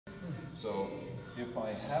So if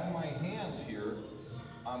I have my hand here,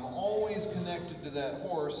 I'm always connected to that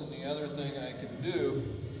horse, and the other thing I can do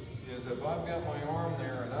is if I've got my arm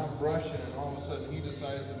there and I'm brushing and all of a sudden he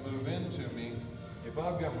decides to move into me, if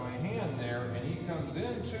I've got my hand there and he comes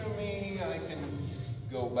into me, I can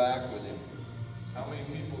go back with him. How many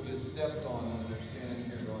people get stepped on when they're standing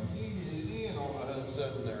here going, hee, and all of a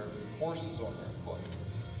sudden their horse is on their foot?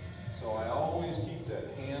 So I always keep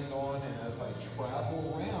that hand on, and as I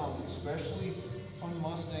travel around, especially on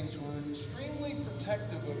Mustangs who are extremely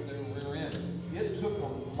protective of their rear end. It took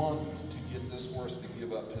a month to get this horse to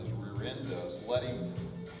give up his rear end to us,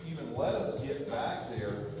 even let us get back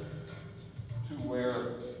there to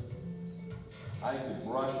where I could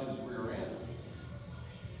brush his rear end.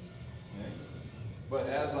 Okay? But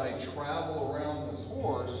as I travel around this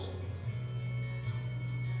horse,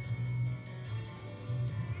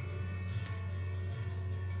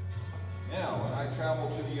 now when I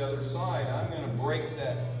travel to the other side, I'm going to break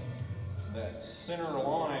that center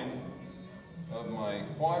line of my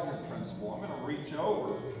quadrant principle. I'm going to reach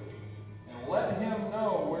over and let him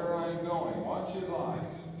know where I'm going. Watch his eye.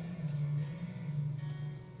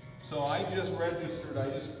 So I just registered, I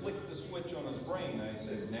just flicked the switch on his brain. I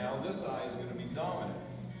said, now this eye is going to be dominant.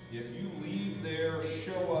 If you leave there,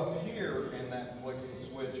 show up here, and that flicks the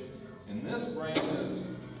switch, and this brain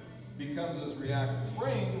becomes his reactive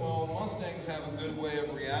brain, well, Mustangs have a good way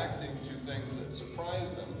of reacting to things that surprise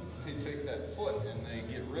them. They take that foot and they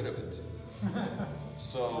get rid of it.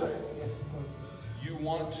 So you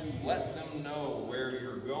want to let them know where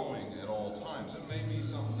you're going at all times. It may be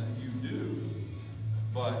something that you do,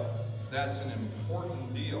 but that's an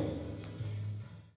important deal.